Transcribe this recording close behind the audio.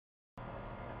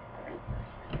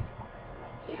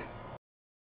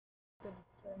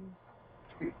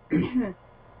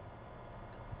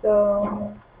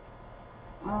So,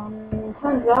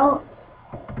 turns out,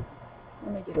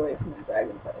 let me get away from the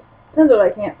dragon first. Turns out I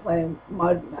can't play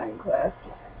mod Minecraft.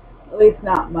 At least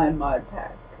not my mod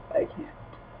pack. I can't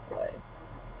play.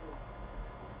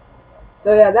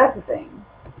 So yeah, that's the thing.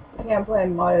 I can't play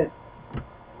mod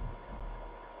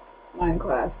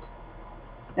Minecraft.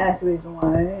 That's the reason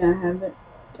why I haven't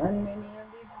done many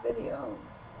of these videos.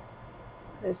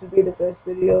 This would be the first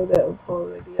video that will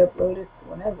probably be uploaded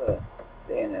whenever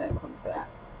the internet comes back.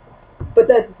 But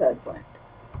that's the side point.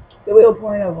 The real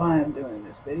point of why I'm doing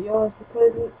this video is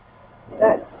because it's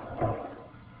that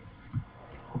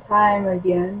time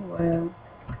again where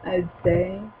I'd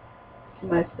say to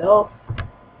myself,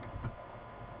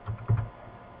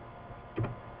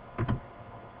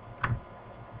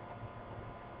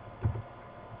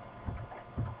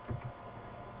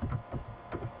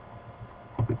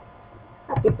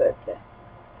 happy birthday.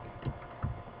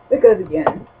 Because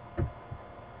again,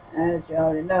 as you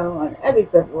already know, on every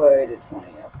February the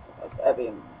 20th of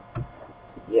every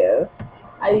year,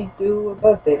 I do a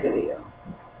birthday video.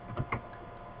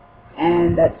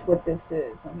 And that's what this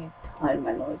is. Let me turn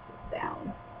my noises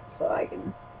down so I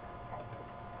can...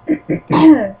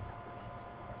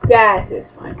 That is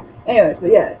fine. Anyways,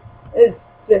 but yeah, it's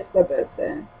just a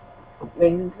birthday.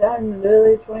 Means I'm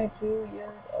literally 22 years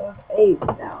of age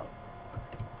now.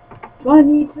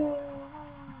 22!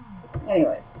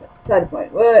 Anyways, side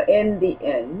point. We're in the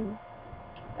inn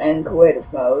in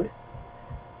creative mode.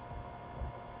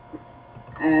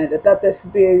 And I thought this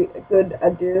would be a good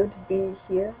idea to be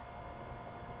here.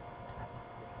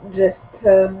 Just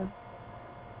to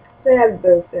say happy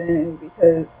birthday,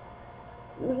 because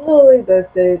literally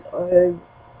birthdays are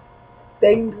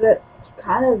things that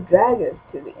kind of drag us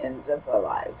to the ends of our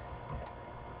lives.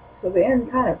 So the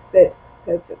end kind of fits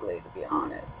perfectly, to be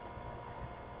honest.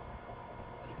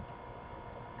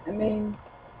 I mean,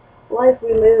 life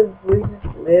we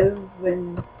just live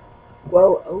and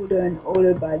grow older and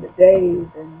older by the days,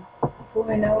 and before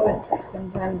we know it,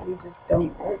 sometimes we just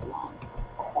don't live long.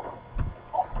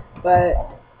 But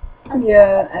I'm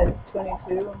here at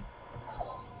 22,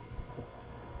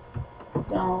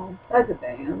 so that's the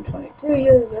thing. I'm 22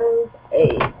 years of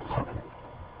age.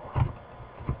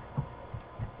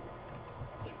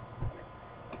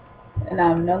 And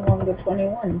I'm no longer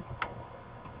 21.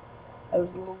 I was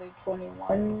literally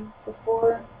 21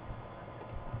 before.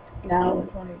 Now I'm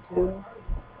 22.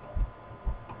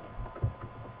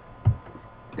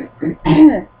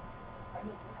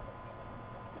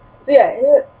 So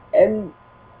yeah, and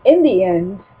in the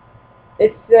end,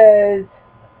 it says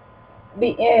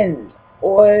the end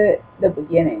or the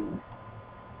beginning.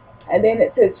 And then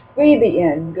it says free the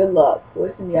end, good luck.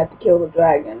 Listen, you have to kill the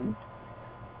dragon.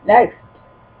 Next,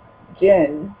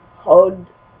 Jin, hold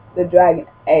the dragon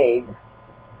egg.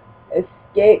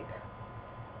 Escape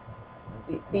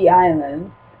the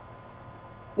islands.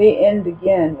 The end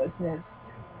again was missed.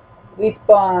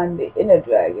 Respawn the inner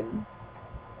dragon.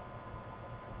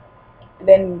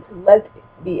 Then collect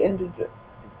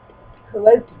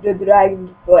the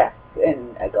dragon's breath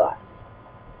in a glass.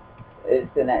 Is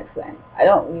the next thing. I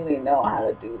don't really know how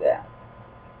to do that.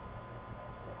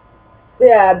 So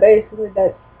yeah, basically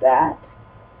that's that.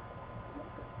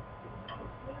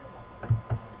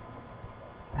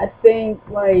 I think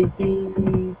like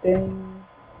the thing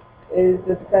is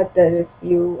the fact that if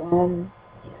you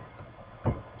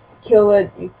kill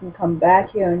it, you can come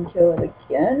back here and kill it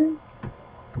again.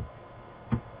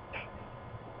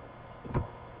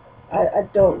 I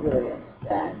don't really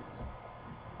understand.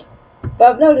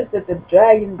 But I've noticed that the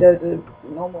dragon does a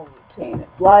normal routine. It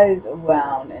flies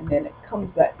around and then it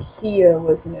comes back here,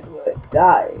 wasn't it, where it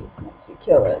dies once you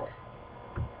kill it.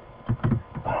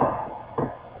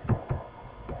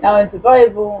 Now in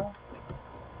survival,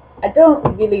 I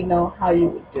don't really know how you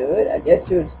would do it. I guess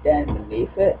you would stand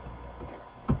beneath it.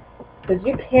 Because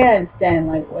you can stand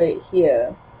like right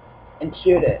here and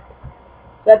shoot it.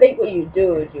 So I think what you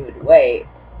do is you would wait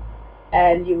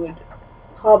and you would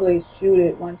probably shoot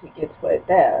it once it gets right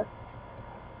there.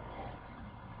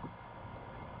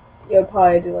 You'll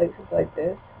probably do like something like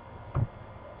this.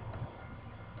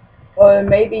 Or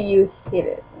maybe you hit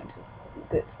it once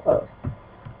it gets close.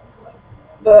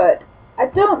 But I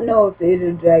don't know if the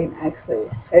Ender Dragon actually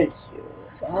hurts you.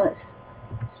 So let's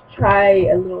try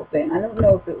a little thing. I don't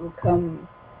know if it will come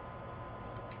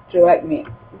directly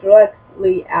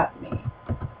at me.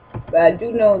 But I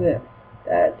do know this,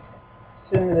 that as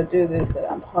soon as I do this, that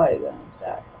I'm probably going to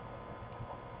die.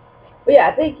 But yeah,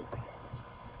 I think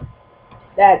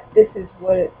that this is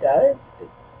what it does.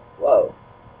 Whoa.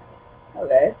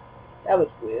 Okay. That was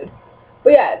weird.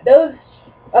 But yeah, those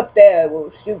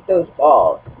to shoot those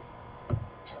balls.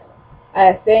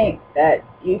 I think that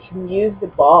you can use the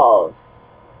balls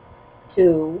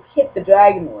to hit the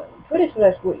dragon with. I'm pretty sure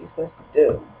that's what you're supposed to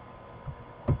do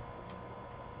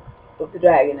with the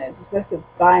dragon is. You're supposed to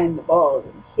find the balls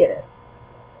and hit it.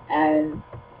 And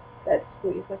that's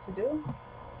what you're supposed to do,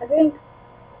 I think.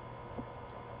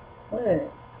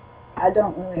 What? I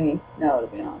don't really know, to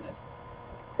be honest.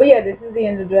 But yeah, this is the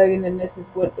Ender Dragon, and this is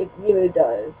what it really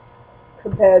does,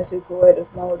 compared to creative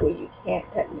mode where you can't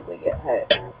technically get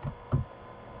hurt.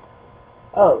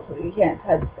 Oh, so you can't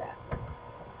touch that.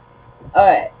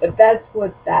 Alright, but that's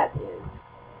what that is.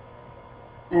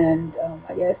 And,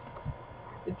 I guess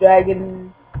the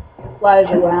dragon flies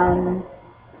around.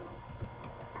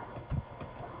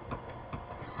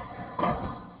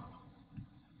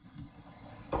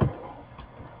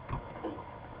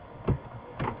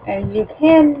 And you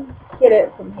can hit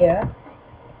it from here.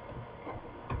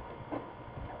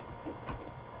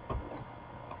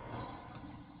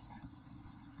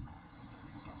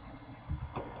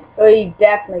 So he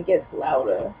definitely gets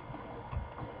louder.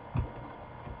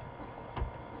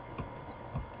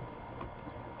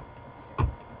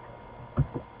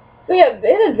 So yeah,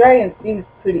 Beta Dragon seems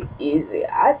pretty easy.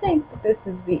 I think that this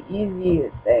is the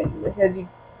easiest thing because you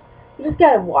just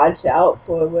gotta watch out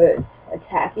for where it's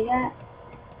attacking at.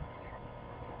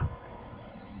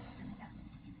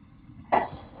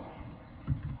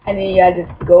 And then you gotta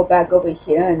just go back over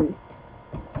here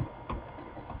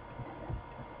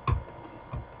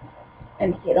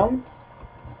and hit them.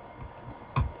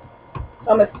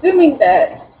 So I'm assuming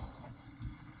that...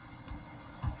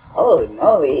 Holy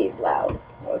moly, he's loud.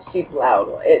 Or she's loud,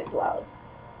 or it's loud.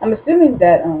 I'm assuming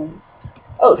that,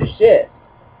 oh shit.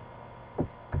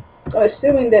 I'm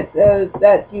assuming that,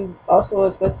 that you also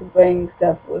are supposed to bring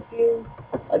stuff with you.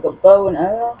 Like a bow and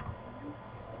arrow.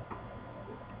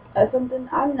 Or something.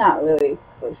 I'm not really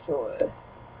for sure.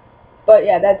 But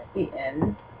yeah, that's the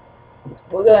end.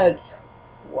 We're gonna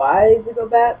try to go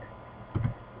back.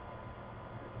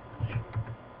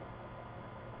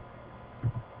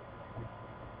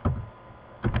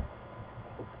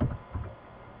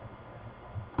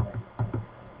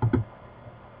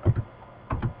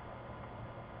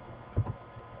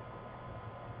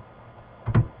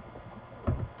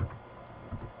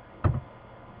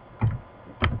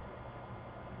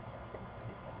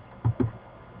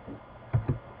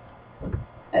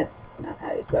 That's not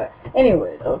how you start.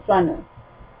 Anyways, I was trying to...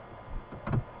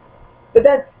 But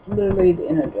that's literally the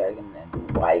Inner Dragon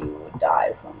and why you would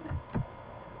die from it.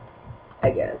 I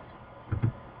guess.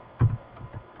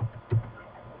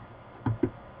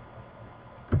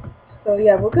 So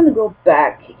yeah, we're gonna go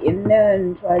back in there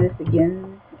and try this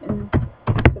again in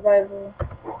survival.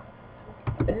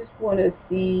 I just want to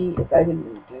see if I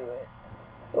can do it.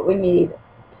 But we need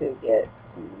to get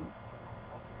some...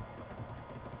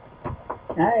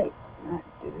 Can I not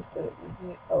do this so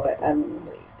easy? Oh wait, I'm gonna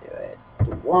really do it.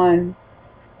 Do one.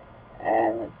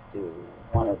 And let's do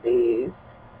one of these.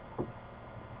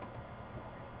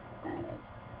 And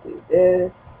let's do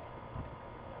this.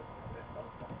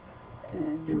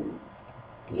 And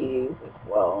these as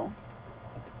well.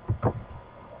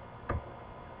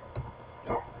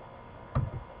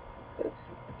 Just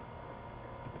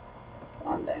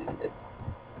on there.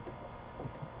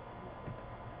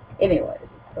 Anyways,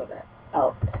 so that's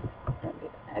out. Don't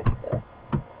get an extra.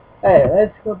 Alright,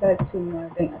 let's go back to my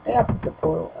thing. I think I put the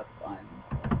portal up on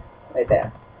right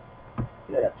there.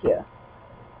 Put it up here.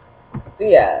 So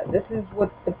yeah, this is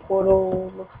what the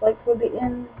portal looks like for the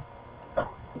end.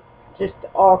 Just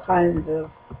all kinds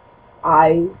of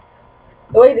eyes.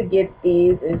 The way to get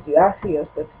these is you actually are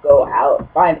supposed to go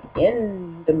out, find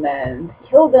Endermen,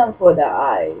 kill them for their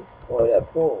eyes, or their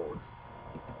pulls.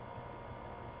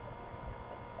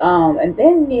 And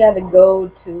then you have to go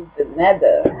to the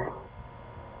nether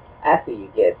after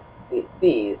you get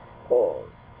these pulls.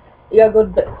 You gotta go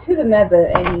to the nether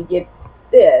and you get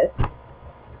this.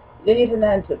 Then you turn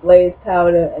that into blaze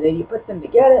powder, and then you put them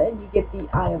together and you get the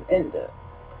Eye of Ender.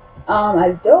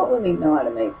 I don't really know how to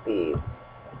make these,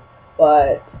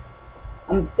 but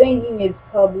I'm thinking it's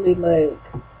probably like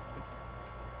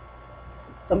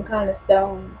some kind of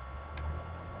stone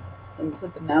and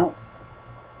put them out.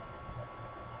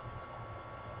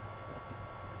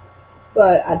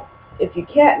 But if you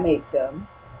can't make them,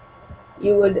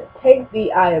 you would take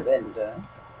the Eye of Ender.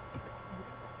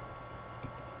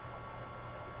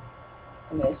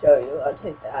 Let me show you. I'll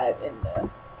take the Eye of Ender.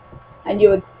 And you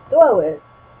would throw it.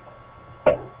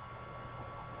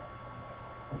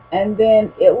 And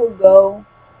then it will go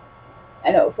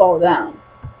and it will fall down.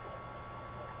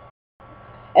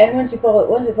 And once it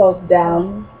falls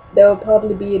down, there will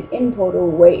probably be an end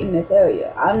portal right in this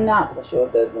area. I'm not for sure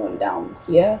if there's one down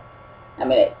here. I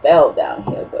mean, it fell down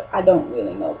here, but I don't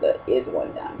really know if there is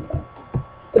one down here.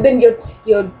 But then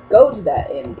you'll go to that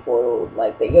end portal,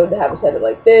 like you'll have a setup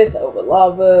like this over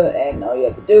lava, and all you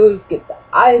have to do is get the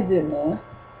eyes in there,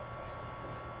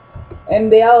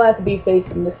 and they all have to be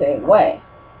facing the same way.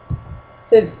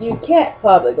 Since you can't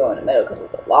probably go in the middle because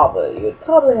of the lava, you would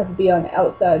probably have to be on the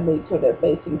outside, make sure they're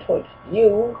facing towards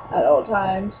you at all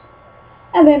times,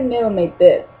 and then they'll make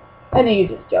this, and then you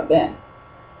just jump in,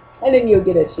 and then you'll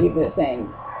get an achievement saying,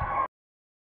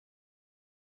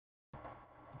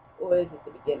 or is it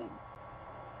the beginning?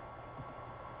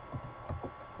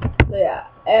 So yeah,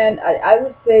 and I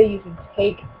would say you should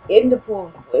take end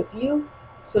portals with you,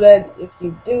 so that if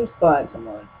you do spawn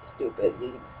someone stupid,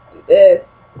 you can just do this,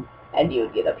 and you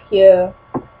get up here,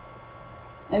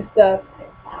 and stuff.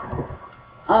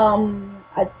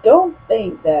 I don't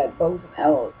think that bows and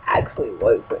arrows actually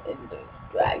work for ender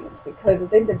dragons, because I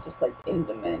think they're just like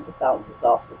endermen to bounces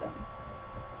off of them.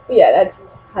 But yeah, that's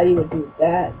how you would do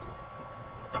that.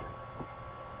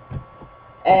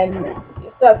 And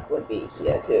your stuff would be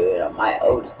here too, you know, my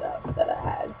old stuff that I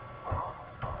had.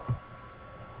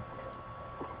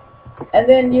 And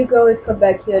then you can always come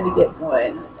back here to get more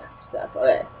and stuff.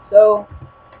 Okay, so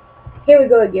here we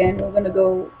go again. We're gonna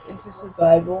go into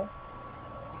survival.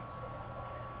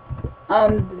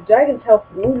 The dragon's health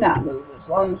will not move as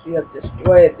long as you have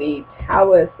destroyed the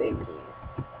tower thingies.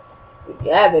 If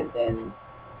you haven't, then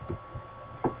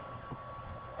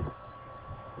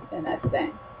that's the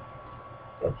thing.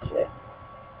 Oh shit.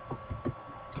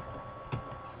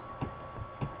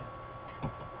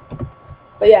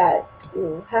 But yeah,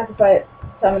 you have to fight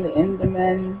some of the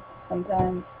endermen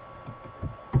sometimes,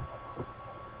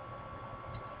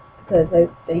 because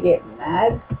they get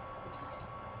mad.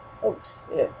 Oh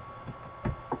shit.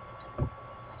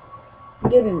 I'm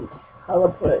getting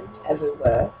teleported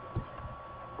everywhere.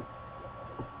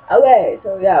 Okay,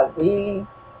 so yeah, we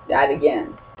died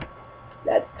again.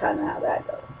 That's kind of how that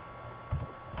goes.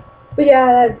 But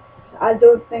yeah, I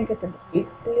don't think it's a big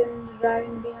thing in the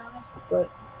dragon, to be honest, but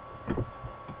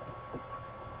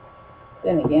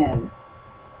then again,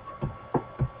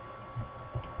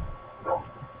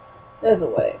 there's a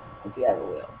way, if you have a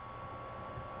will.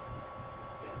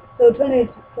 So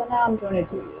now I'm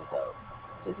 22 years old.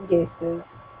 Just in case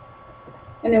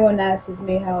anyone asks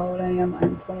me how old I am,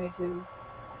 I'm 22.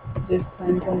 Just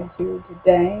turned 22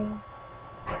 today.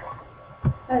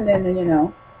 And then, you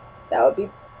know, that would be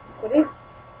 40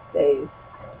 days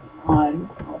on.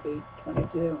 I'll be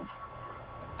 22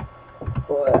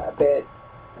 for a bit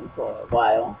and for a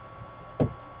while.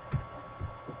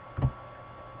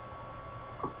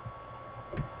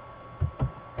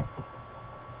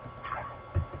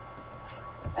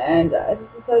 And I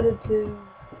just decided to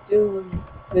do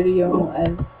a video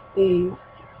as Steve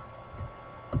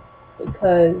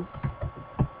because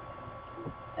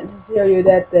I just show you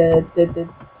that the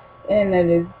internet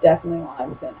is definitely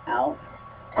 100% out.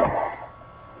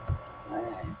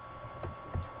 Alright.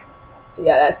 So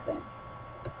yeah, that's the thing.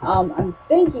 I'm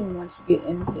thinking once you get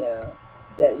in here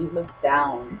that you look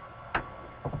down.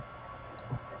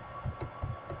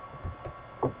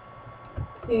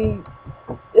 See,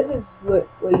 this is where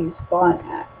you spawn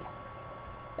at.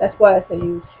 That's why I say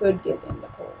you should get in the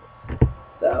poles.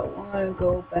 So I'm gonna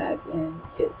go back and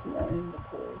get some more in the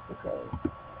poles because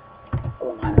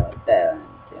all mine are right there, and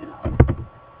you know.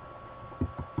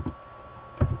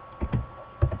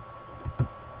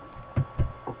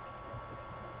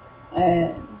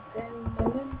 And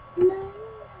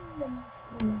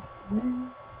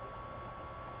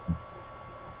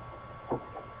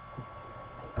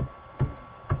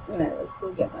alright, let's go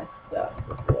get my stuff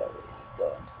before we go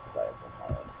into survival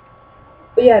mode.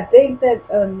 But yeah, I think that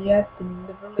you have to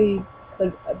literally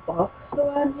put a box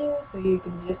around you so you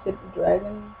can just hit the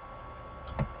dragon.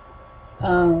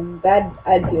 Bad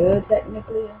idea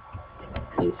technically.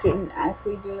 You shouldn't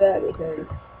actually do that because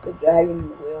the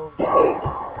dragon will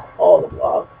take all the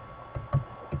blocks.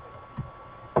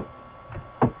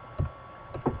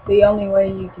 The only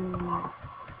way you can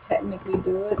technically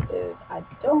do it is, I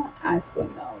don't actually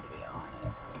know, to be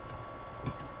honest.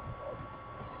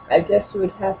 I guess you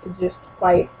would have to just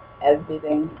fight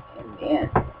everything in the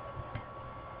end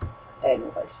and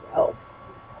watch your health.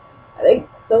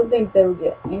 Don't think they would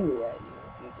get angry at you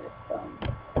if you just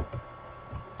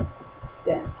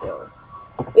stand still.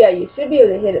 But yeah, you should be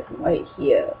able to hit it from right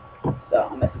here. So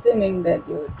I'm assuming that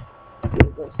you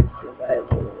would go to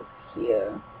survival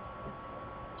here.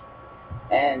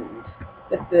 And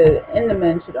that the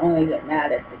endermen should only get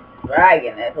mad at the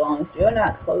dragon as long as you're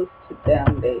not close to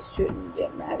them. They shouldn't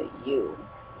get mad at you.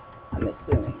 I'm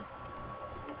assuming.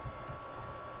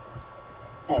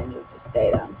 And you'll just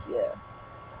stay down here.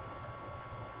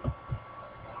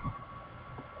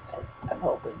 I'm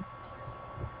hoping.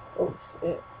 Oh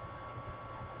shit.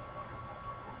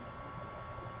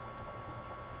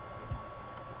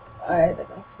 Alright, I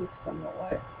got to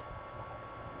somewhat.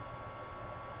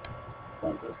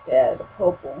 Once we stay out of the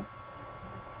purple,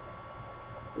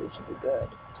 we should be good.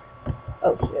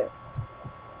 Oh shit.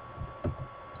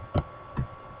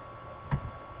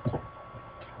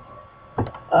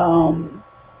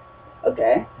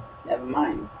 Okay. Never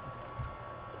mind.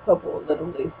 The purple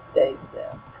literally stays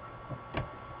there.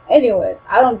 Anyways,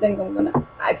 I don't think I'm gonna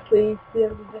actually be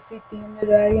able to defeat the Ender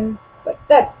Dragon, but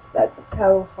that's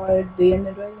how hard the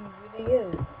Ender Dragon really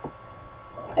is.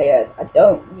 I guess I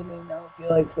don't really know if you're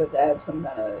like supposed to have some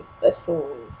kind of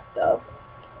special stuff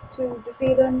to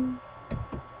defeat him,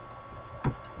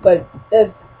 but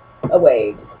there's a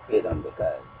way to defeat him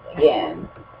because again,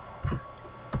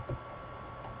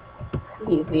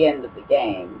 he's the end of the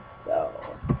game, so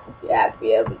you have to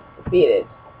be able to defeat it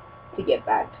to get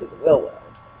back to the real world.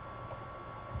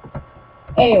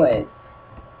 Anyways,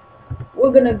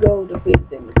 we're gonna go defeat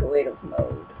it in creative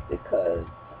mode because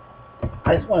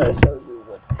I just wanted to show you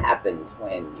what happens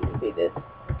when you defeat it.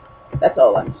 That's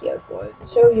all I'm here for, is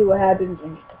to show you what happens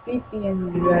when you defeat the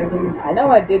Ender Dragon. I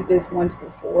know I did this once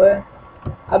before,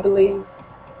 I believe,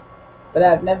 but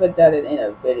I've never done it in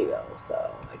a video,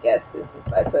 so I guess this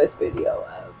is my first video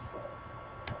of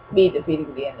me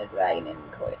defeating the Ender Dragon in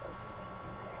creative.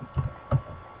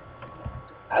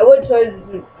 I would try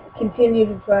to continue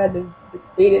to try to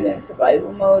defeat it in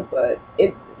survival mode, but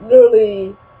it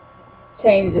literally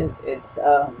changes its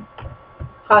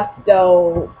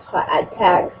hostile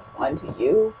attacks onto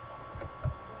you,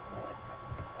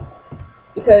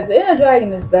 because the Ender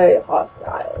Dragon is very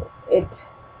hostile. It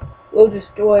will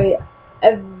destroy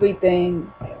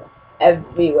everything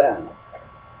everywhere.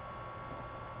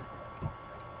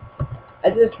 I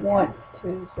just want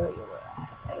to show you where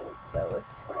I am. So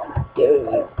let's get rid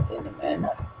of these Endermen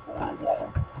around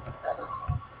here.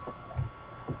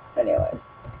 Anyway,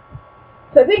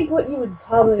 so I think what you would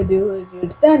probably do is you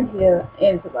would stand here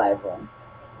in survival.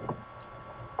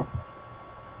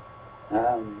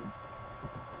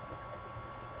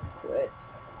 Quit.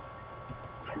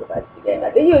 Go back to the game.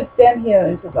 I think you would stand here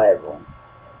in survival.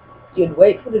 You'd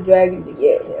wait for the dragon to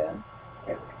get here.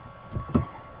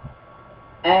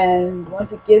 And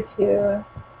once it gets here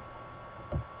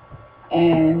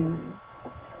and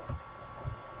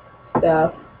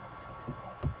stuff,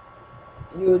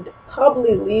 you would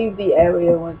probably leave the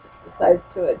area once it decides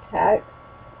to attack,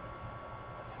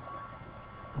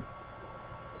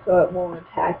 so it won't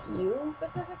attack you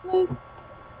specifically,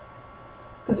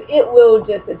 because it will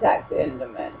just attack the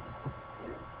Endermen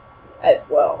as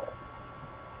well.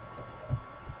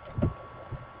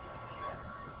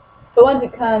 So once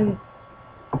it comes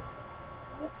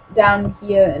down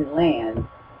here and lands,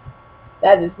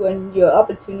 that is when your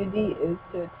opportunity is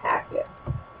to attack it.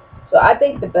 So I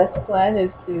think the best plan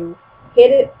is to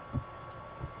hit it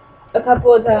a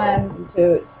couple of times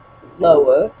until it's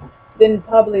lower, then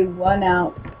probably run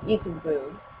out, eat some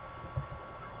food,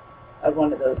 of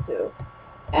one of those two,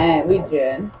 and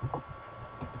regen,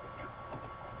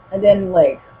 and then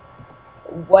like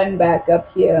run back up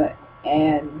here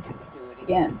and do it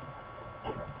again.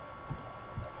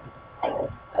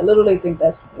 I literally think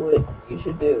that's what you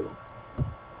should do.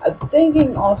 I'm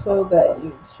thinking also that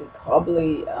you should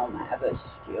probably have a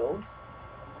shield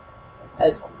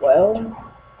as well,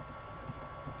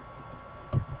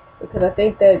 because I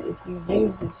think that if you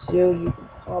use the shield, you can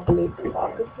probably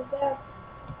block it with that.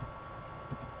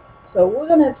 So we're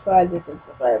gonna try this in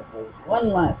survival one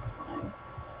last time,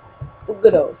 for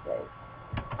good old sake.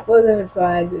 We're gonna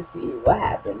try to see what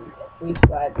happens if we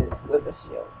try this with a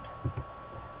shield.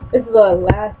 This is our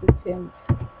last attempt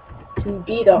to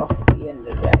beat off the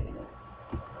Ender Dragon.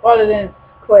 Rather than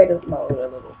creative mode a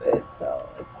little bit, so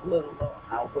it's a little low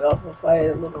now. We also fight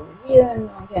a little here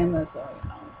on camera, so you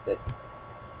know, this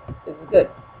is good.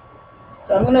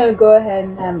 So I'm gonna go ahead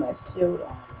and have my shield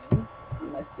on me.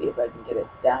 Let's see if I can get it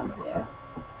down here.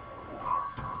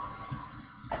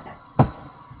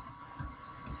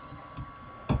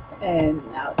 And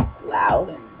now it's loud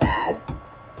and mad.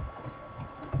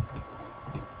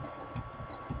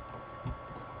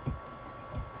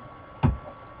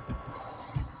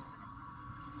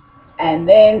 And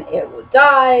then it will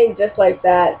die just like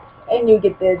that, and you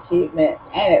get the achievement,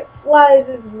 and it flies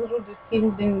its little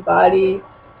descending body,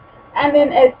 and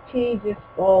then SP just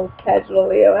falls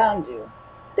casually around you.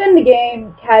 Then the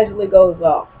game casually goes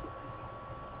off,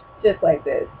 just like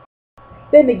this.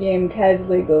 then the game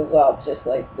casually goes off just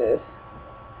like this.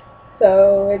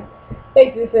 So it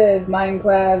basically says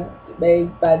Minecraft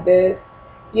made by this.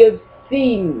 You've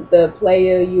seen the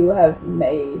player you have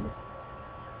made.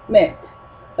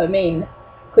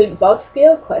 Queen Fox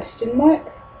skill? Question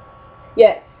mark?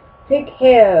 Yes, take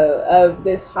care of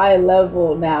this high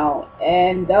level now,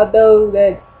 and although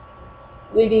that's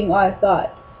reading our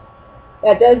thoughts,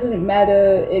 that doesn't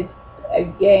matter, it's a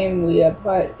game we are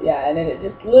part, yeah, and then it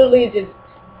just literally just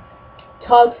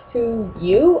talks to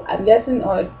you, I'm guessing,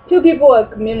 or two people are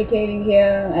communicating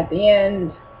here at the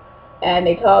end, and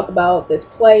they talk about this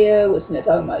player, which they're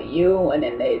talking about you, and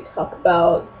then they talk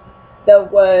about the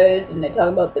words, and they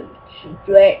talk about the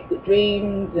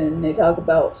dreams, and they talk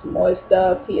about some more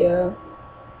stuff here.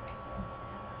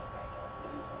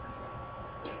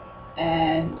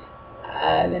 And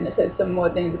then it says some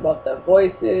more things about the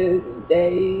voices and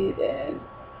days, and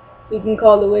you can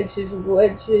call the witches,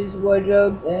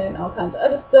 wardrobes, and all kinds of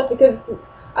other stuff, because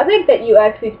I think that you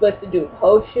actually supposed to do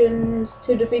potions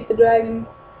to defeat the dragon.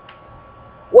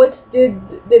 What did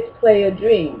this player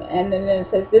dream? And then it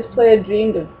says this player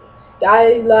dreamed of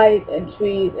skylight and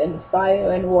trees and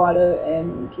fire and water,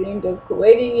 and dreamed of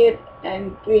creating it,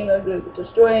 and dreamed of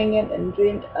destroying it, and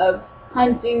dreamed of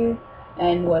hunting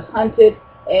and was hunted,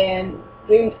 and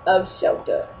dreamed of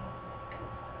shelter.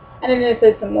 And then it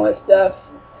says some more stuff,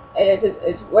 and it says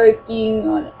it's working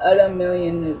on other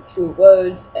million of true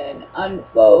words and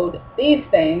unfold these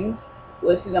things,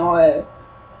 which are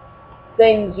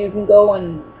things you can go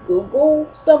and Google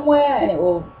somewhere, and it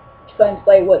will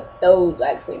translate what those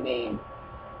actually mean.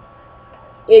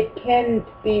 It can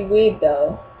be read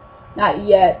though, not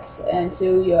yet,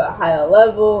 until you're a higher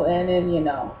level, and then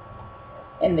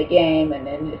in the game, and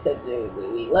then it says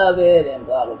we love it, and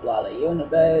blah blah blah, the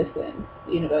universe, and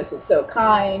the universe is so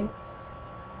kind,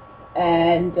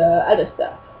 and other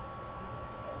stuff.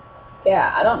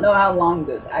 Yeah, I don't know how long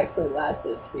this actually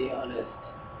lasted, to be honest.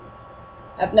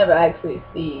 I've never actually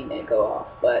seen it go off,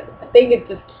 but I think it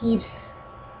just keeps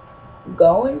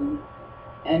going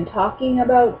and talking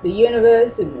about the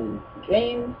universe and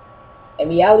dreams and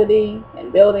reality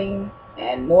and building,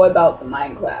 and more about the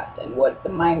Minecraft and what the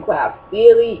Minecraft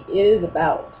really is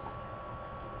about.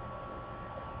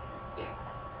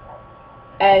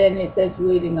 And then it says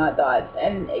reading our thoughts,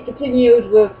 and it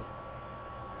continues with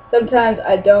sometimes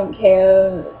I don't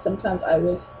care, sometimes I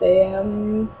wish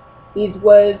them. These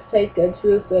words take the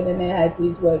truth, and then it has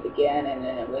these words again, and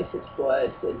then it wishes for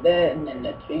us and then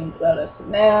the dreams about us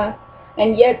and there.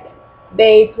 And yet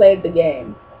they played the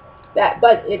game.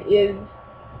 But it is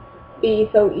be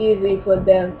so easy for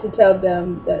them to tell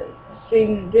them that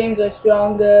dreams are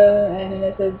stronger, and then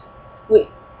it says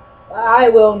I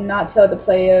will not tell the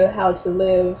player how to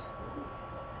live.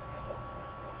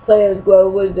 Players grow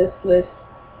with this list.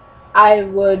 I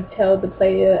would tell the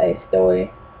player a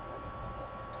story,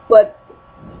 but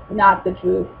not the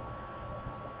truth.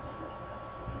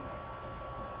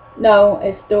 No,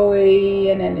 a story,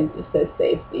 and then it just says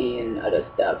safety and other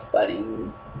stuff,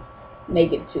 bunting,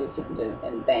 naked truth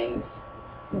and things.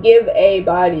 Give it a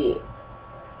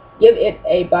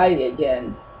body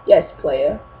again. Yes,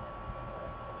 player.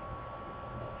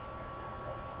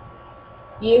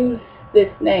 Use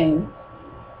this name.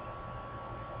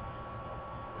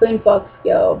 Queen Fox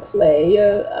Girl,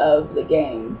 player of the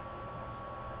game.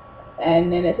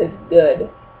 And then it says good.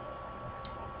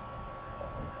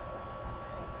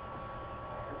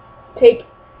 Take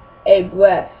a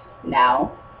breath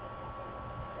now.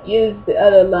 Use the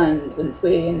other lungs and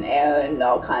free in air and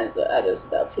all kinds of other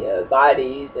stuff here.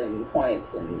 Bodies and points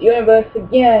and universe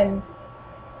again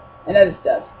and other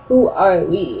stuff. Who are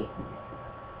we?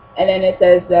 And then it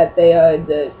says that they are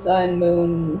the sun,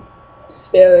 moon,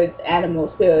 spirits,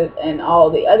 animal spirits, and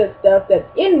all the other stuff that's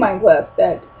in Minecraft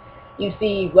that you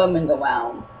see roaming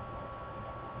around.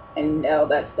 And all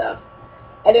that stuff.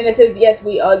 And then it says, yes,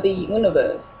 we are the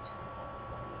universe.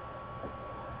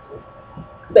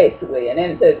 Basically. And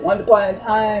then it says, once upon a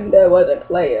time there was a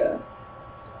player.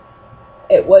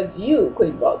 It was you,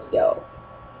 Queen Fox Girl.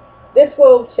 This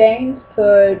will change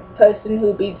per person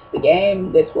who beats the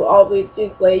game. This will always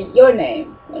display your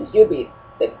name once you beat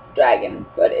the dragon.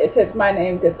 But it says my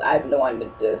name because I'm the one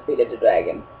that defeated the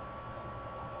dragon.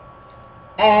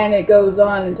 And it goes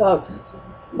on and talks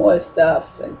more stuff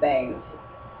and things.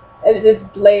 And this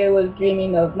player was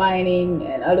dreaming of mining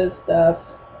and other stuff.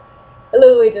 It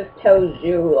literally just tells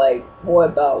you like more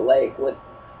about like what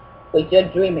you're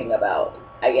dreaming about,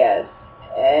 I guess.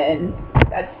 And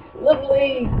that's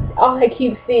literally all I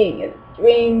keep seeing is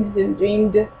dreams and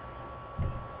dreamed,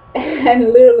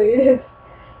 and literally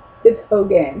this whole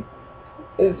game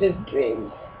is just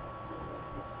dreams.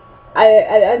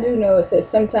 I do notice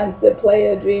that sometimes the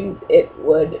player dreams it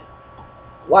would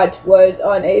watch words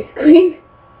on a screen.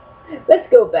 Let's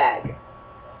go back.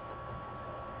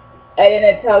 And then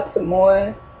it talks some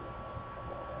more.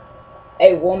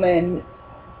 A woman.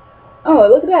 Oh,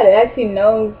 look at that. It actually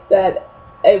knows that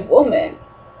a woman.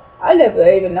 I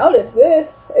never even noticed this.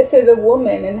 It says a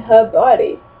woman in her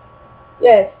body.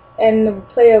 Yes, and the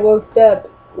player woke up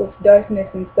with darkness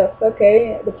and stuff.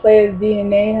 Okay, the player's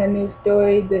DNA, her new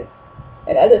story.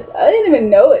 And I didn't even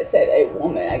know it said a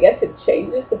woman. I guess it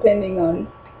changes depending on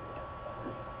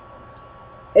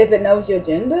if it knows your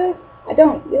gender. I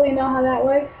don't really know how that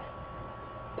works.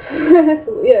 That's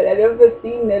weird. I've never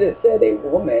seen that it said a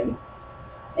woman.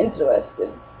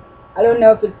 Interesting. I don't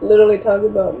know if it's literally talking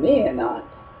about me or not.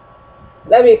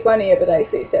 That'd be funny if it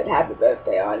actually said happy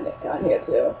birthday on here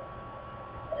too.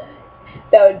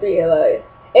 That would be hilarious.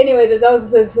 Anyways, it also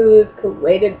says who is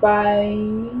created by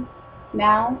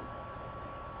now.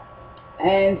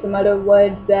 And some other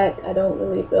words that I don't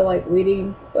really feel like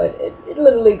reading, but it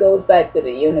literally goes back to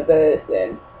the universe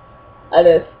and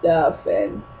other stuff,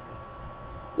 and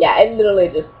yeah, it literally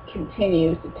just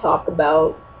continues to talk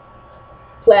about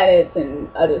planets and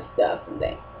other stuff and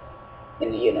things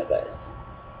in the universe.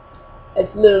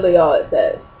 That's literally all it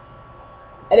says.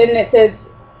 And then it says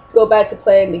go back to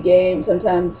playing the game,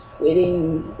 sometimes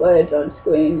reading words on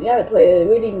screen. Yeah,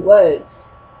 reading words.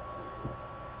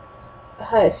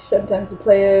 Hush, sometimes the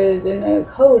player is in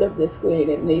the code of the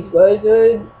screen, and these words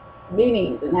are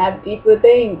meanings and have deeper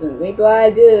things and deeper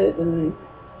ideas and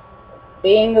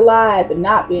being alive and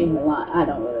not being alive. I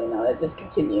don't really know. It just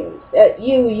continues.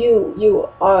 You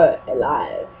are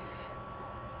alive.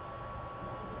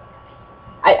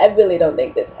 I really don't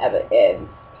think this ever ends,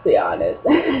 to be honest.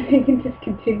 I think it just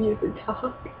continues to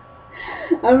talk.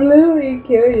 I'm literally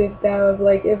curious now of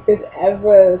like if this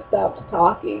ever stops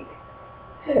talking.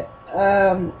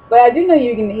 But I do know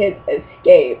you can hit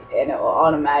escape and it will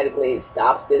automatically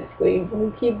stop this screen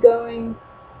from keep going.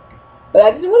 But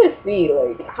I just want to see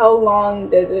like how long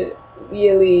does it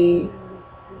really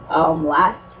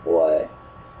last for?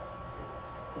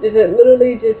 Does it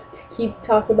literally just keep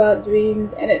talking about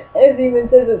dreams, and it even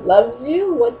says it loves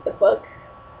you? What the fuck?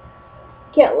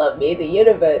 You can't love me. The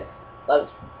universe loves.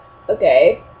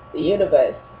 Okay, the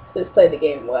universe. Just play the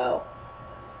game well.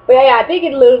 But yeah, I think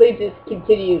it literally just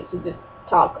continues to just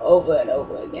talk over and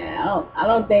over again. I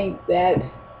don't think that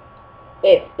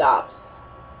it stops.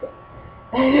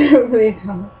 I really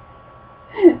don't.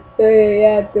 So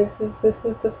yeah, this is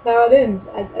just how it ends.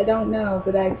 I don't know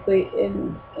if it actually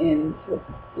ends with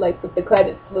like with the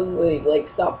credits literally like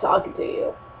stop talking to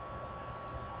you.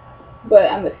 But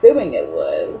I'm assuming it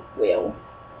will.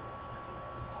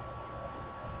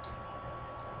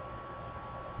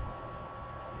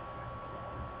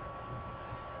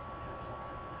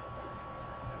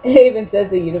 It even says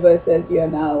the universe says you are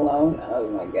not alone. Oh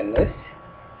my goodness.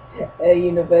 The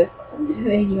universe, oh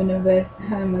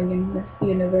my goodness,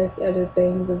 universe, other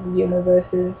things of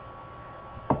universes.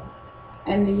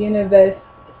 And the universe,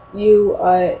 you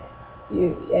are,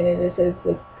 and it says,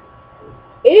 it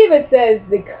even says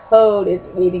the code is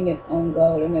reading its own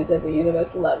code, and it says the universe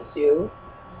loves you.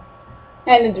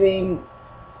 And the dream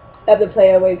that the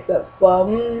player wakes up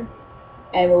from,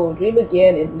 and will dream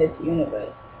again in this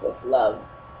universe with love.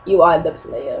 You are the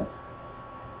player.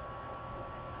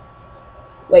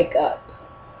 Wake up.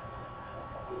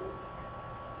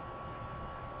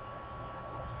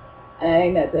 And I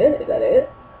think that's it. Is that it?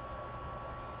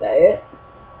 Is that it?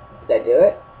 Did I do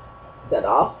it? Is that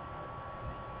all?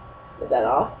 Is that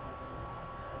all?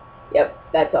 Yep,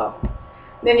 that's all.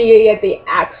 Then you get the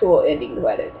actual ending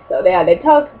credits. So yeah, they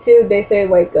talk to, they say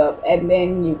wake up, and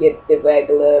then you get the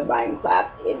regular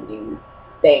Minecraft ending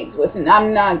things. Which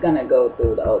I'm not gonna go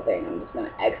through the whole thing. I'm just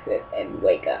gonna exit and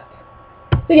wake up.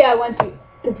 So yeah, once you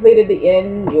completed the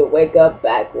end, you'll wake up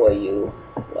back where you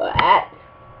were at.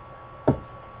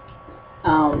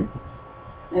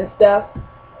 And stuff.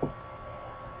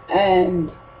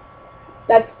 And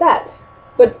that's that.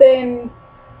 But then,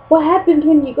 what happens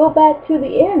when you go back to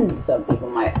the end? Some people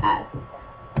might ask.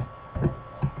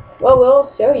 Well,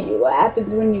 we'll show you what happens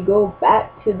when you go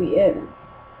back to the end.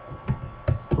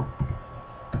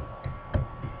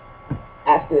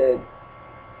 After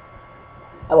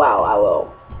a while, I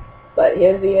will. But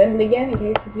here's the end again, in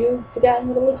case you've forgotten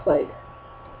what it looks like.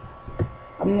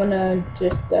 I'm gonna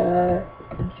just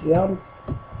jump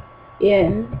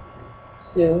in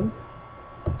soon.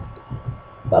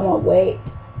 But I'm gonna wait.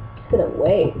 Just gonna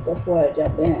wait before I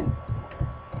jump in.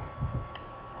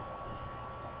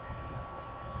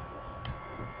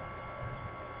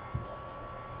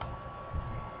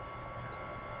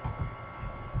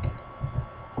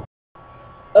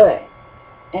 Alright,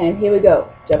 and here we go,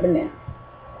 jumping in.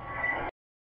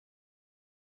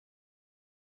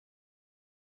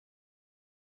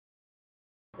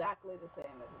 Exactly the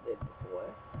same as it did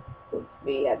before. So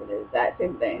we have the exact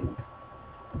same thing.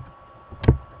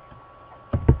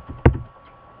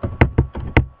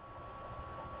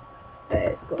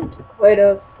 It's going to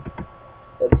creative.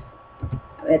 Oops,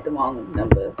 I'm at the wrong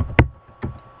number.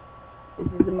 This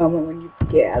is the moment when you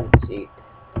get out of the sheet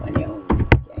on your own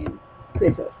game.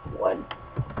 Please press 1.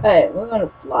 Alright, we're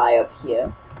gonna fly up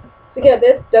here. So yeah,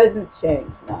 this doesn't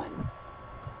change none.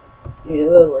 You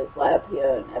literally fly up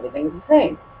here and everything's the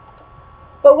same.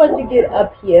 But once you get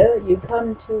up here, you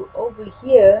come to over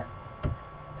here,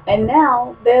 and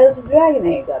now there's a dragon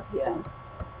egg up here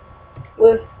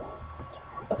with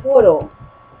a portal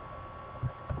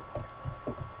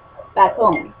back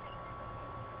home.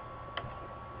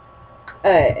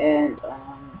 Alright, and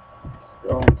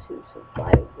go into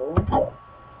survival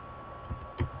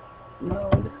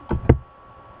mode.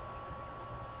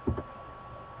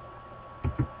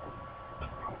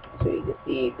 So you can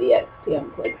see the XP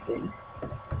I'm collecting.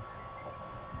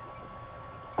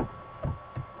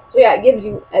 So yeah, it gives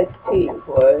you XP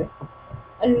for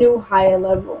a new higher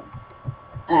level.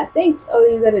 And I think all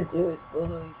you gotta do is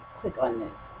literally click on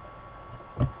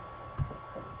this.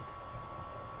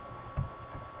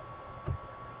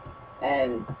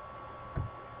 And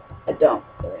I don't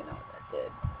really know what that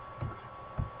did.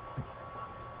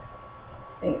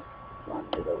 I think it's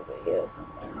landed over here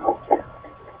somewhere.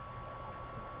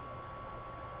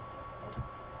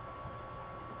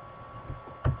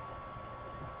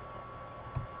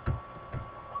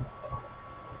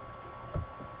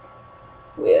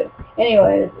 Weird.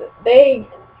 Anyways, I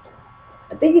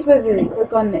think you're supposed to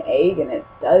click on the egg and it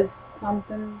does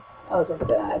something. Oh, it's over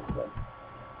there actually.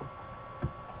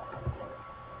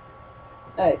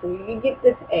 Alright, so you get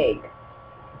this egg.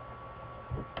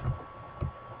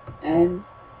 And,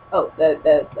 oh, there's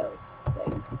those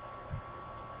things.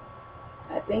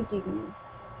 I think you can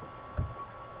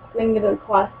swing it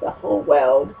across the whole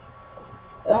world.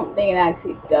 I don't think it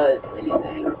actually does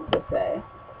anything, per se.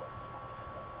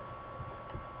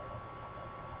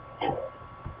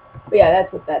 But yeah,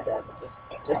 that's what that does.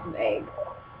 It's just an egg.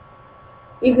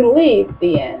 You can leave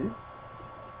the inn.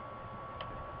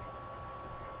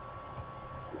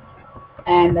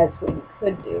 And that's what you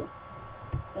could do.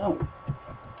 I don't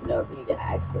know if you can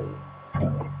actually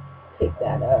pick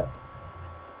that up.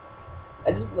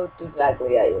 I just looked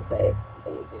exactly at your face. So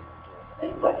you didn't do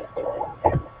anything about it.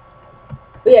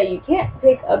 But yeah, you can't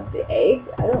pick up the egg.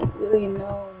 I don't really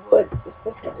know what you're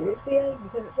supposed to do with the egg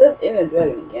because it says in a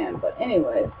dragon again. But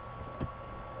anyways,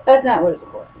 that's not what is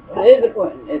important. What is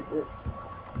important is this.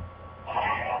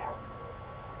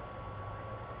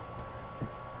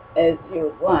 As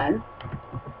you won,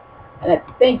 and I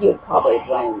think you're probably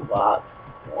playing blocks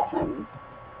or something.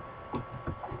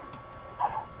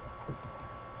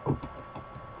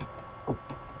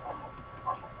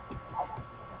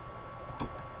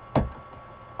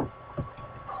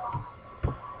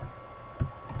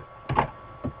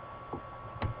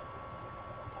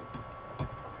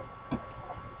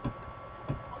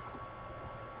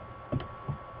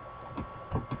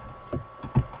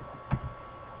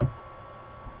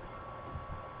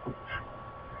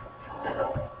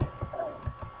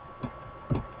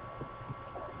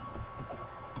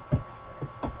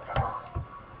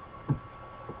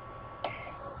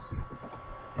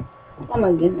 Oh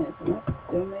my goodness, am I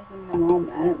still making them all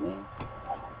mad at me?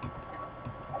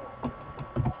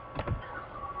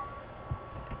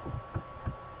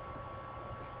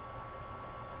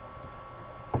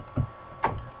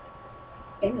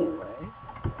 Anyway,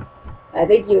 I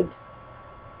think you'd...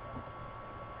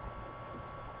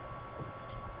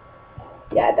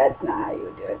 Yeah, that's not how you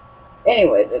would do it.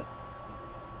 Anyways,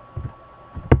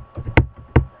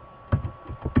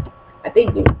 I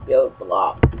think you would build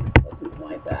blocks or something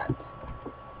like that.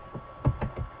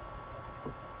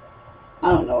 I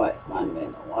don't know why it's not in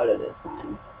the water this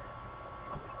time.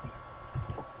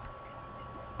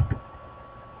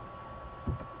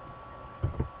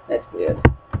 That's weird.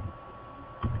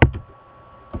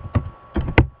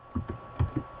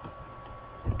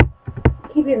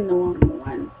 Keep hitting the wrong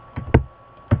one.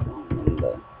 Wrong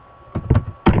number.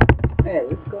 Alright,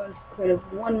 let's go into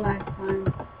creative one last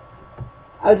time.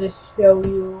 I'll just show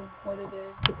you what it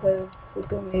is because for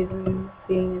some reason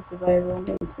being in survival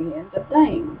makes me end up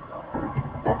dying. So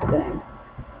that's the thing.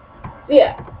 So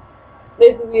yeah,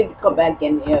 basically you come back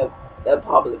in here, there'll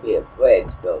probably be a bridge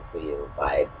built for you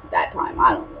by that time.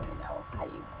 I don't really know how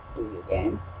you do your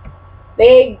game. The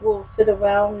egg will sit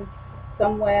around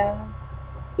somewhere.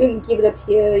 You can keep it up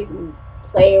here, you can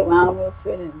play around with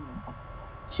it and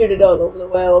shoot it all over the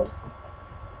world.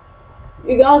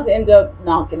 You can also end up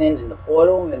knocking it in the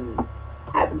portal and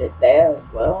having it there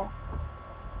as well.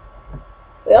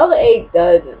 But all the egg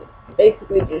does is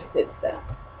basically just sits there.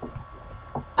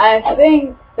 I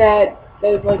think that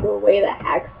there's like a way to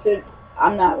hack it.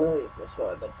 I'm not really for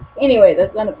sure, but anyway,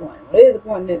 that's not the point. What is the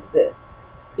point is this.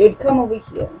 You'd come over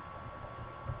here.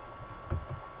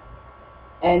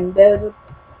 And there's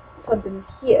something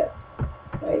here.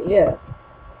 Right here.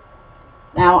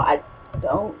 Now, I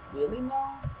don't really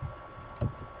know.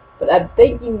 But I'm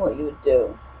thinking what you would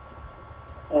do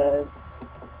is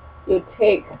you'd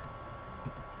take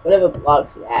whatever blocks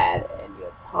you had and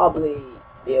you'd probably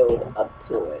build up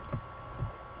to it.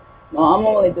 No, I'm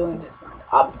only doing this in the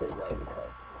opposite way because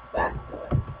it's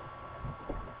faster.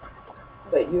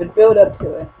 But you would build up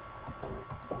to it.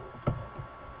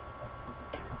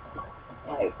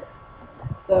 Like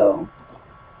so.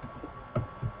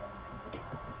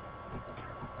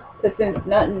 But since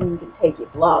nothing can take your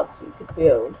blocks, you could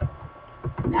build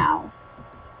now.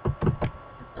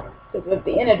 Because with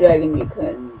the inner dragon, you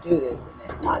couldn't do this,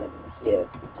 and it's not even here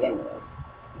to begin with.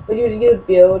 But you'd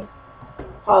build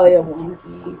probably a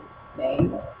wonky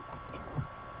thing,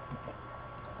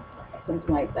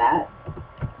 something like that.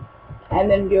 And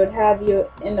then you would have your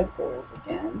inner pools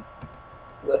again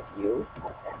with you.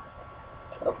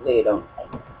 Hopefully you don't,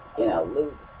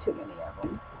 lose too many of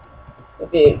them.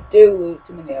 If you do lose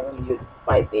too many of them, you'd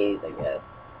fight these, I guess.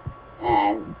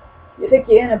 And you take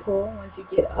your inner pool once you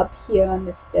get up here on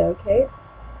the staircase.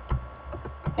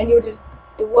 And you would just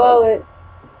dwell it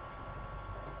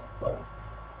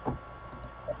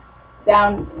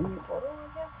down in your portal,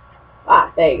 I guess.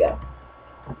 Ah, there you go.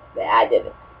 Yeah, I did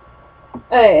it.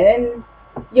 Alright, and then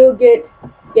you'll get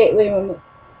gateway removed.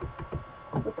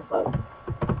 What the fuck?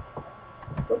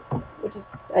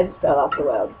 I just fell off the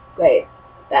world. Great.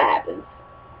 That happens.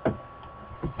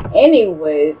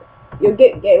 Anyways, you'll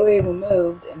get gateway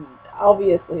removed, and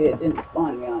obviously it didn't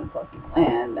spawn me on fucking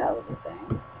land. That was the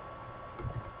thing.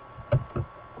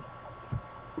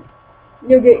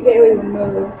 You'll get gateway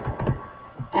removed,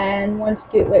 and once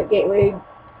you get gateway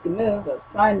removed, I was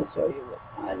trying to show you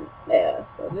what's on there.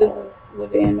 So this is where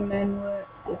the Enderman were,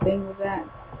 the thing was at.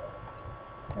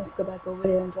 Let's go back over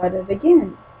here and try this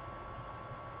again.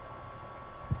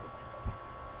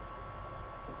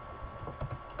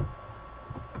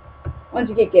 Once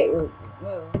you get gateway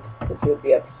removed, because you'll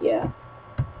be up here,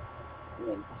 and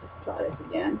then just try this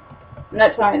again. I'm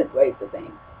not trying to break the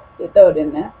thing. Just throw it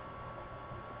in there.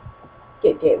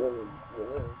 Get gateway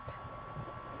removed.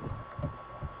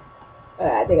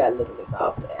 I think I literally got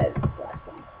off the edge last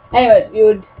time. Anyways, you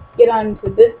would get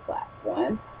onto this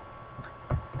platform.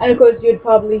 And of course, you'd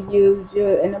probably use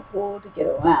your inner pool to get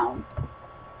around.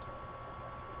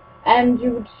 And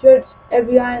you would search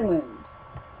every island.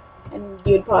 And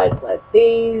you'd probably collect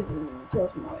these and kill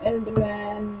some more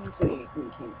Endermen so you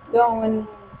can keep going.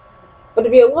 But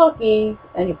if you're lucky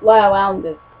and you fly around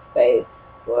this space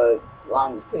for a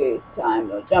long period of time,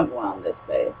 or jump around this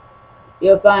space,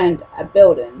 you'll find a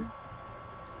building.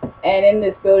 And in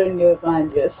this building, you'll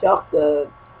find your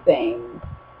shotgun things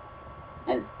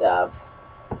and stuff.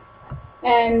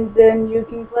 And then you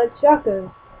can collect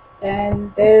shotguns.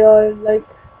 And they are like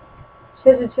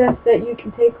treasure chests that you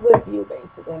can take with you,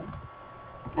 basically.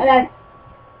 And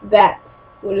that's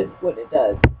what it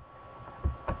does.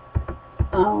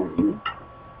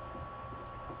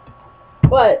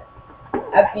 But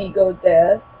after you go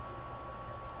there,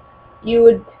 you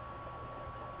would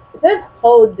just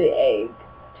hold the egg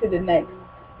to the next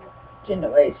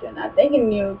generation. I'm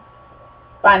thinking you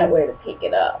find a way to pick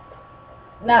it up.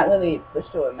 Not really for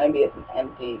sure. Maybe it's an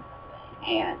empty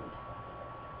hand.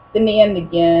 Then the end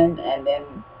again, and then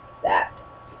that.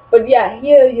 But yeah,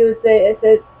 here you say it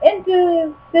says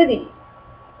enter city.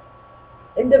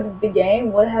 End of the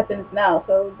game. What happens now?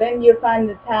 So then you find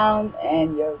the town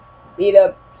and you beat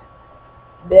up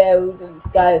those, and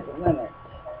sky's the limit.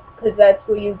 Because that's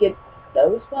where you get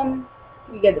those from.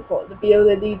 You get the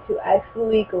ability to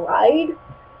actually glide.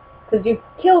 Because you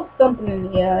killed something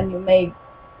in here and you made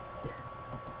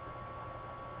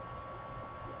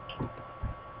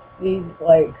these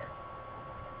like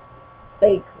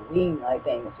fake wing-like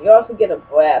things. You also get a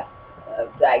breath of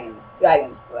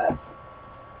dragon's breath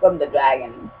from the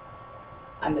dragon,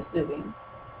 I'm assuming.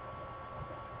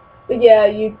 But yeah,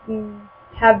 you can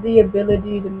have the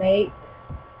ability to make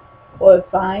or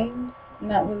find, I'm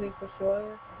not really for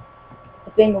sure,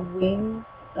 a thing of wings.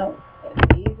 No,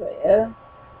 these right here.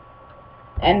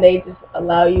 And they just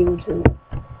allow you to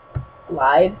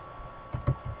glide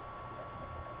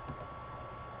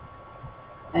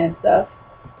and stuff.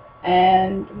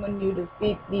 And when you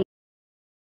defeat the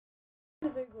to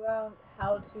figure out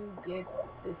how to get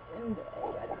this end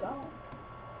egg, I don't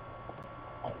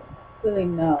really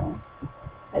know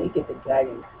how you get the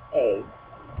dragon's egg.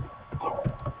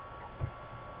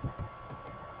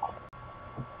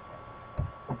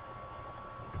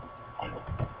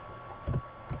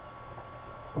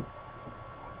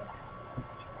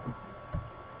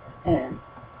 And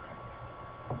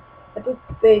I just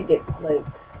think it's like,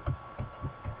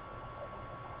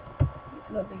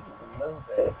 I don't think you can move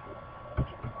it.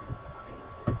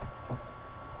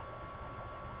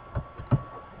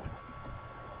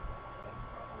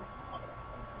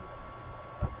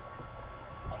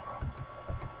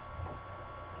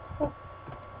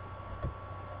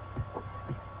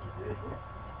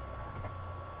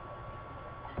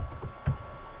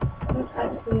 I don't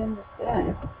actually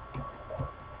understand.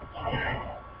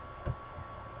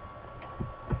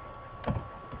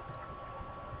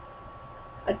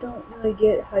 I don't really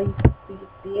get how you can see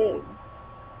the egg.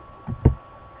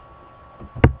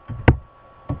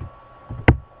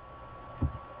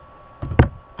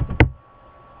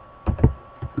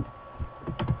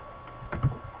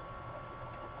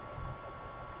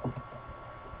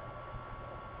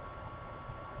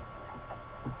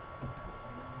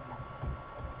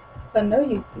 I know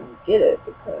you can get it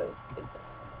because it's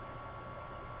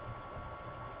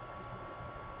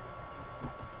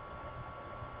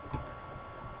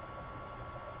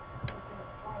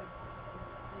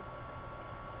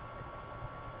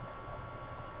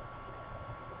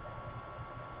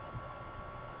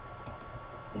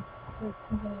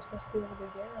something you're supposed to be able to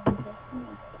get on the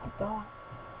I thought.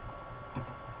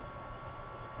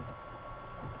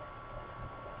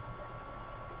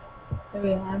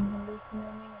 Maybe I'm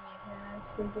hallucinating and I can't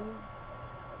actually do it.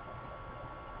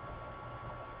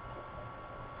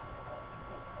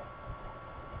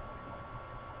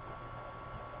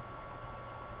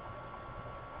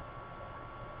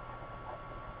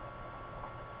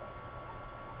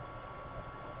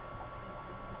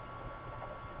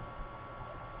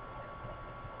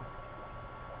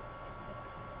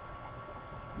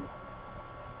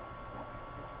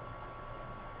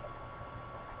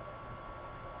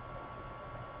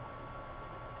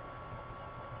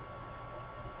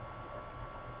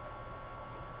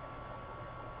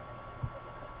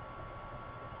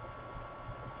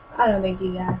 I don't think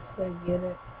you can actually get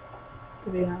it, to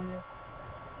be honest.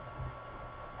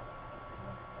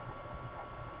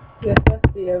 You're supposed to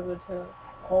be able to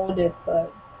hold it,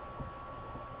 but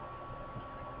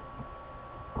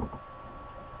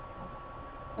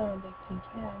I don't think you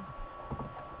can.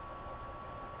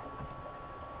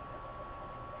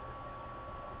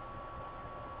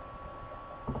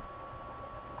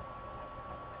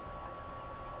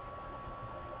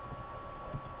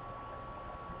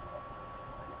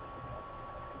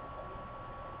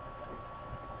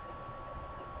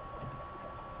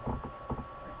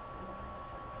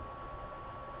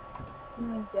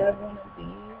 My dad wanna be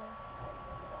here.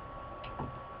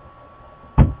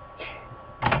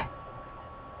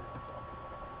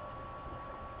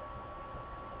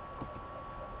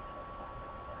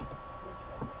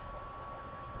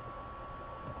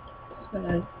 Just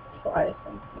gonna try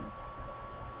something.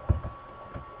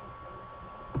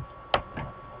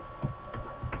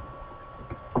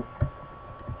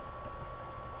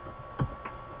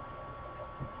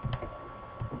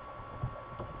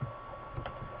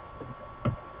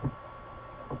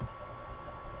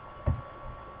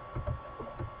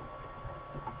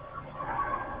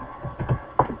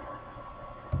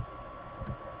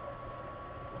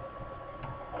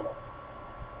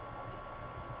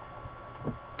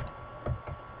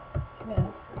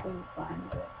 Yeah, we can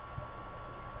find it.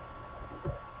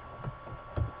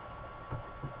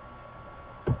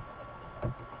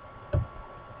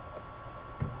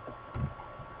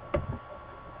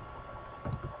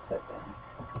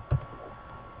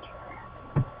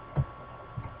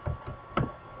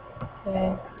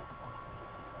 Okay.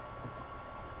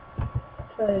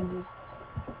 Try to just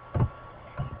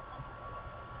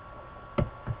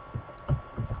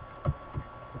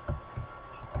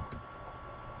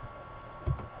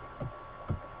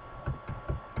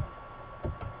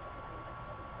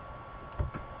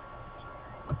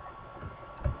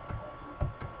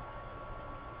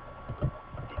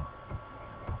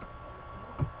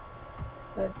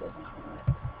that doesn't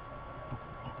work.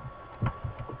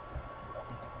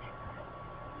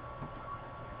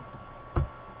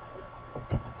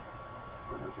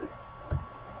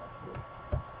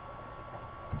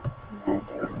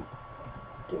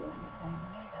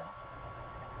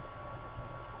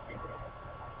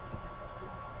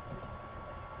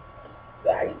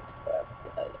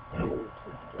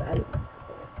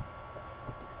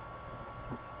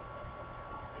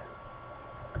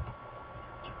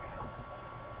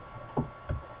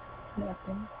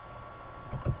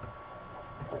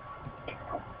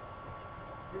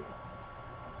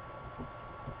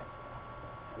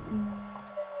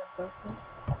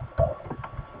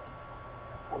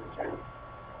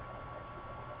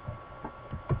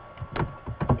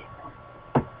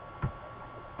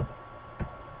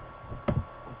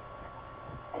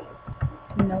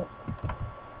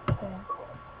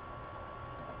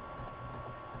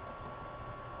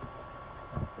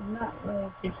 not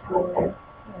really too sure.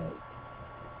 Like,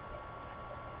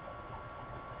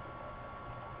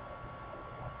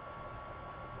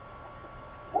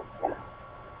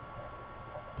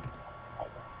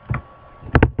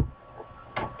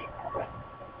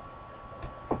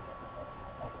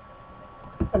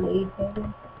 a lead maybe.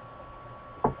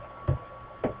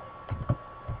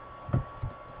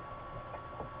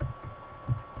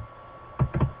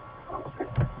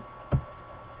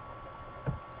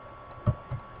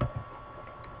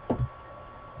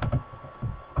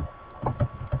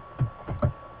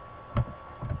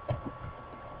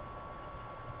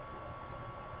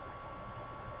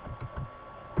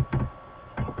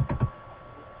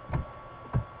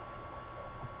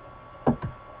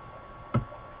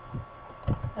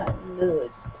 Not really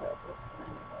just terrible.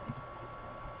 Anyway.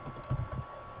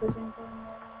 Pushing for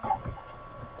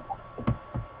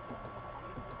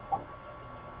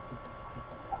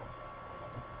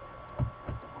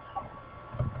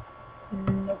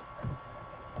nope.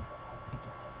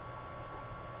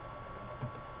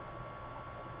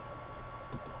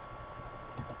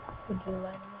 Would you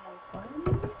like my fire?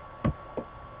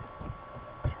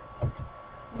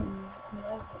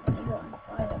 Maybe on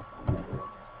fire.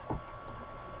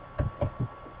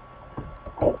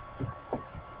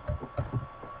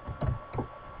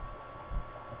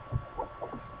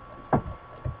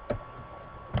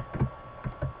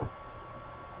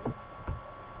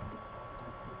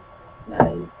 No,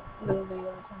 literally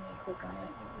every time you click on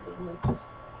it, it will just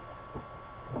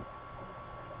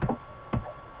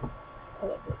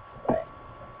pull up its spray.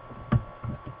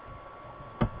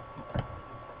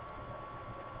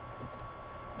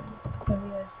 Maybe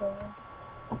I saw it.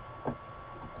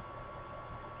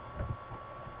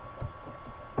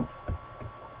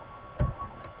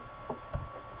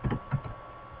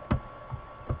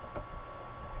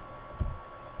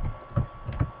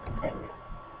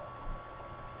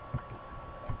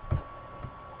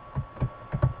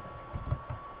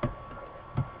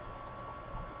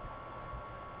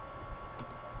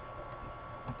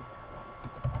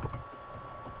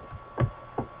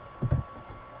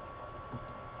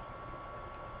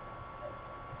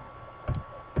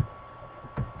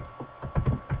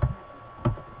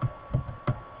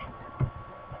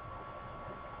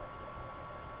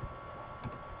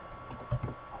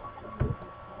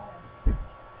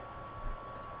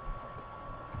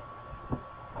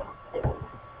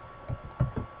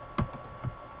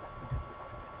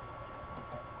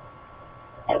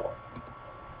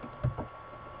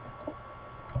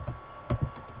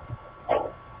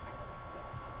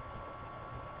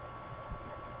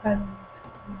 I don't know.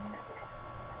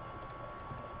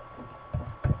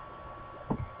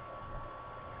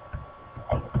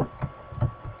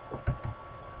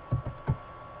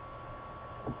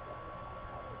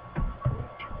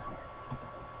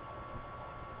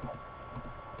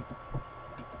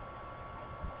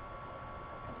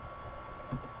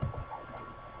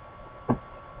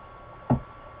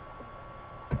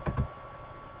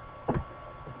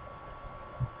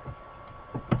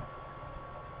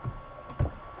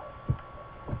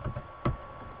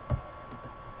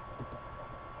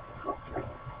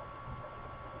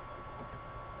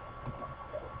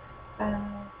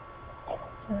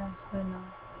 Honestly, no.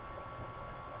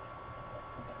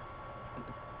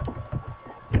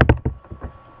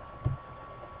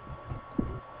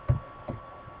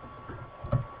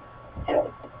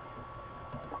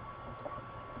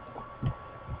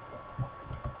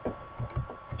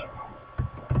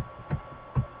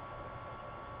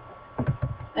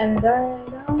 And I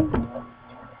don't know.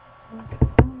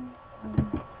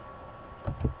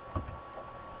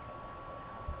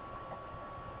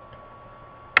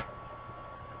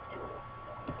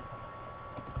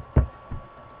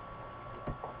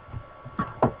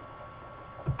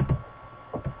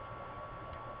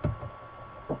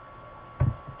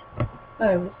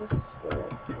 Oh, this is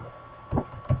weird.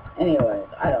 Anyways,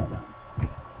 I don't know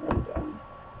what I'm doing.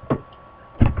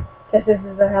 Guess this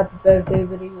is a happy birthday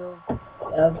video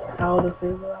of how to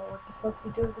figure out what the fuck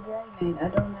we do with the dragon. I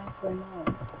don't actually know.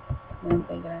 I don't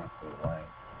think it actually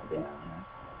works, to be honest.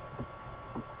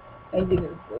 I think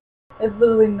there's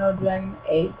literally no dragon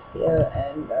egg here,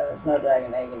 and there's no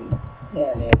dragon egg in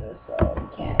here neither, so you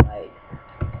can't, like,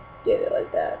 get it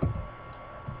like that.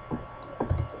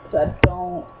 So I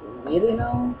don't really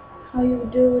know how you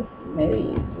would do it. Maybe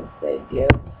you just say give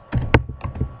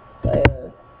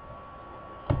player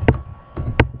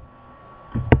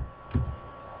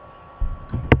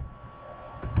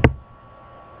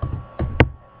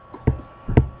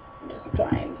just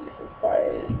trying to see as far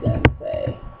as it's gonna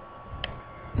say.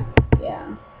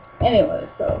 Yeah. Anyway,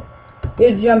 so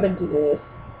you jump into this.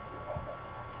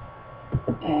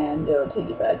 and it'll take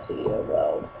you back to your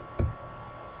world.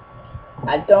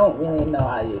 I don't really know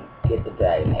how you get the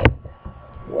dragon egg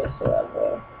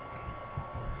whatsoever.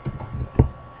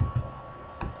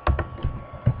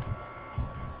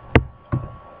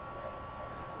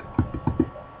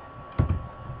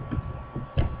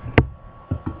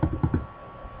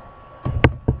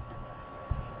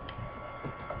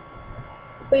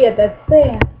 But yeah, that's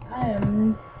it. I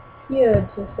am here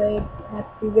to say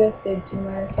happy birthday to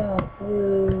myself.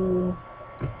 Woo.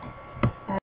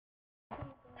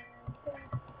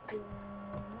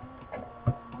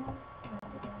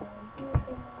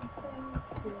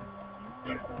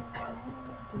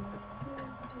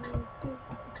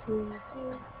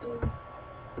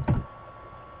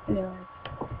 Anyway.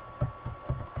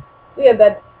 So yeah,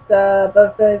 that's the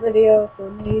birthday video for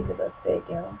me, the birthday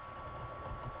girl.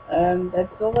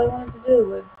 That's all I wanted to do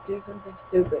was do something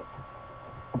stupid.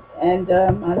 And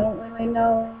I don't really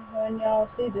know when y'all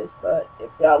see this, but if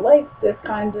y'all like this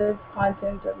kind of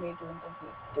content of me doing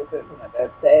something stupid for my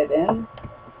birthday, then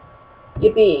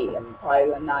yippee! I'm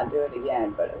probably gonna not do it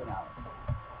again, but who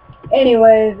knows.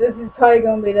 Anyways, this is probably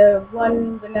gonna be the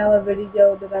one vanilla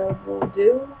video that I will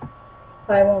do.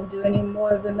 I won't do any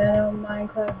more vanilla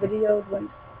Minecraft videos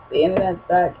once the internet's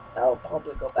back. I'll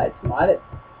probably go back to mod it.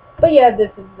 But yeah,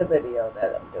 this is the video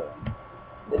that I'm doing.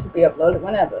 This will be uploaded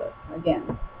whenever,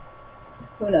 again.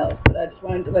 Who knows? But I just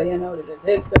wanted to let you know that it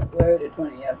is February the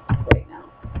 20th right now.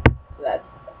 So that's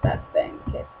the thing,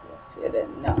 in case you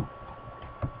didn't know.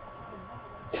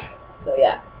 So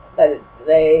yeah, that is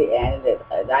today, and it's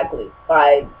exactly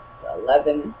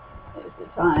 5:11 is the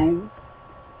time.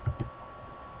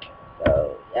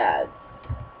 So yeah,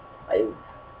 it's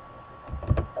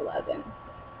 5:11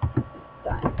 is the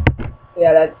time. So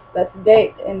yeah, that's the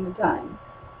date and the time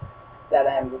that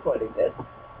I am recording this.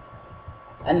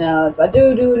 And if I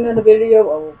do another video,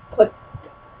 I will put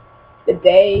the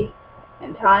day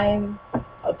and time.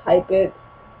 I'll type it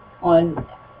on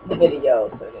the video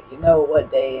so that you know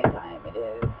what day and time it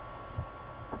is.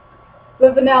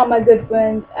 But for now, my good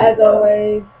friends, as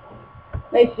always,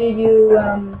 make sure you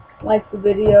like the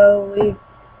video, leave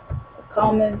a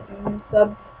comment, and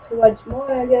sub to watch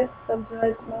more, I guess. Sub to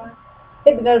watch more.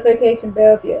 Hit the notification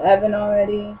bell if you haven't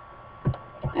already.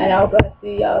 And I hope I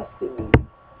see y'all soon.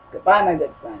 Goodbye, my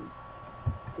good friends.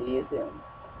 See you soon.